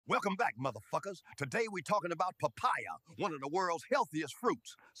Welcome back, motherfuckers. Today we're talking about papaya, one of the world's healthiest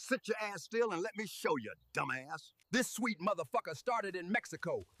fruits. Sit your ass still and let me show you, dumbass. This sweet motherfucker started in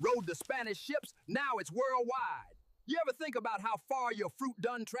Mexico, rode the Spanish ships, now it's worldwide. You ever think about how far your fruit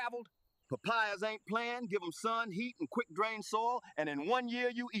done traveled? Papayas ain't playing, give them sun, heat, and quick drain soil, and in 1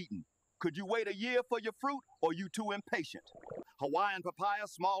 year you eatin'. Could you wait a year for your fruit, or you too impatient? Hawaiian papaya,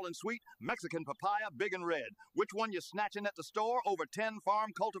 small and sweet. Mexican papaya, big and red. Which one you snatching at the store? Over 10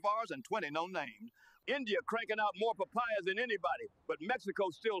 farm cultivars and 20 no-named. India cranking out more papayas than anybody, but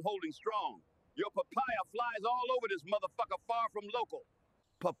Mexico's still holding strong. Your papaya flies all over this motherfucker far from local.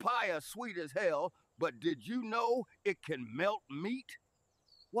 Papaya sweet as hell, but did you know it can melt meat?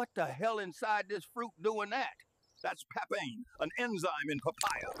 What the hell inside this fruit doing that? That's papain, an enzyme in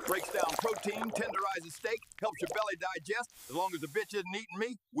papaya. Breaks down protein, tenderizes steak, helps your belly digest. As long as the bitch isn't eating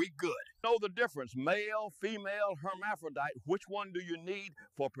me, we good. Know the difference, male, female, hermaphrodite. Which one do you need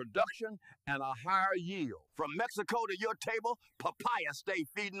for production and a higher yield? From Mexico to your table, papaya stay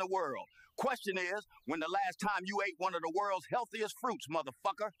feeding the world. Question is, when the last time you ate one of the world's healthiest fruits,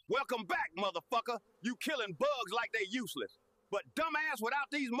 motherfucker? Welcome back, motherfucker. You killing bugs like they useless. But dumbass, without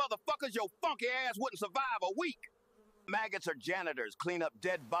these motherfuckers, your funky ass wouldn't survive a week. Maggots are janitors, clean up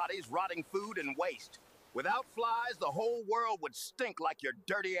dead bodies, rotting food, and waste. Without flies, the whole world would stink like your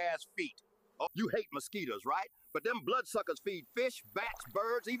dirty ass feet. Oh, you hate mosquitoes, right? But them bloodsuckers feed fish, bats,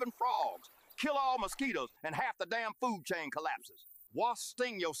 birds, even frogs. Kill all mosquitoes, and half the damn food chain collapses. Wasps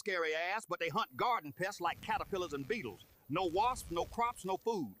sting your scary ass, but they hunt garden pests like caterpillars and beetles. No wasps, no crops, no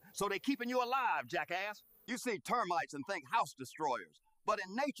food. So they keeping you alive, jackass. You see termites and think house destroyers. But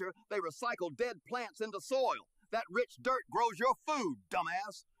in nature, they recycle dead plants into soil. That rich dirt grows your food,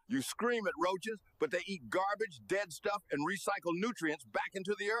 dumbass. You scream at roaches, but they eat garbage, dead stuff, and recycle nutrients back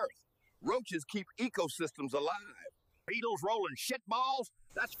into the earth. Roaches keep ecosystems alive. Beetles rolling shit balls?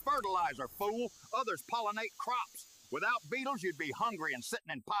 That's fertilizer, fool. Others pollinate crops. Without beetles, you'd be hungry and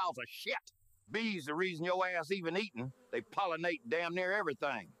sitting in piles of shit. Bees the reason your ass even eating. They pollinate damn near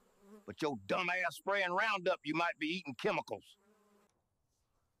everything. But your dumb ass spraying Roundup, you might be eating chemicals.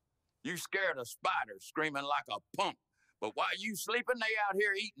 You scared of spiders screaming like a punk. But while you sleeping, they out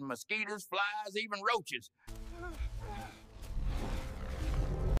here eating mosquitoes, flies, even roaches.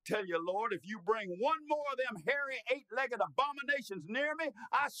 Tell you, Lord, if you bring one more of them hairy, eight-legged abominations near me,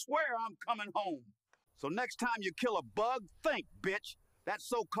 I swear I'm coming home. So next time you kill a bug, think, bitch. That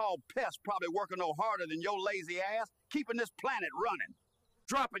so-called pest probably working no harder than your lazy ass, keeping this planet running.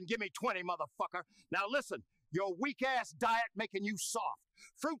 Drop and give me 20, motherfucker. Now listen, your weak-ass diet making you soft.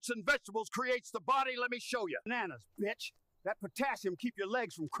 Fruits and vegetables creates the body, let me show you. Bananas, bitch. That potassium keep your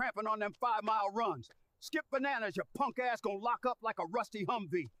legs from cramping on them 5-mile runs. Skip bananas, your punk ass gonna lock up like a rusty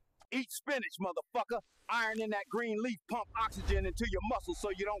Humvee. Eat spinach, motherfucker. Iron in that green leaf, pump oxygen into your muscles so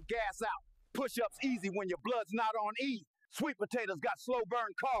you don't gas out. Push-ups easy when your blood's not on E. Sweet potatoes got slow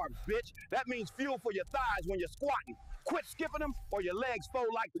burn carbs, bitch. That means fuel for your thighs when you're squatting. Quit skipping them or your legs fold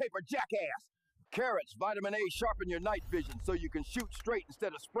like paper jackass. Carrots, vitamin A sharpen your night vision so you can shoot straight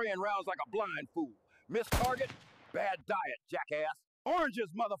instead of spraying rounds like a blind fool. Miss target? Bad diet, jackass. Oranges,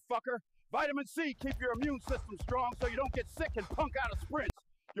 motherfucker. Vitamin C keep your immune system strong so you don't get sick and punk out of sprints.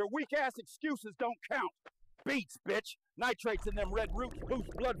 Your weak-ass excuses don't count. Beets, bitch. Nitrates in them red roots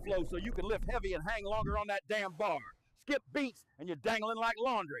boost blood flow so you can lift heavy and hang longer on that damn bar. Skip beets and you're dangling like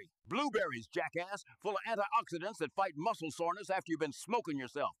laundry. Blueberries, jackass, full of antioxidants that fight muscle soreness after you've been smoking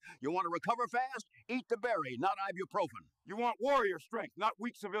yourself. You want to recover fast? Eat the berry, not ibuprofen. You want warrior strength, not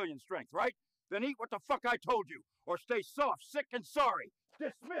weak civilian strength, right? Then eat what the fuck I told you, or stay soft, sick, and sorry.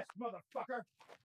 Dismissed, motherfucker.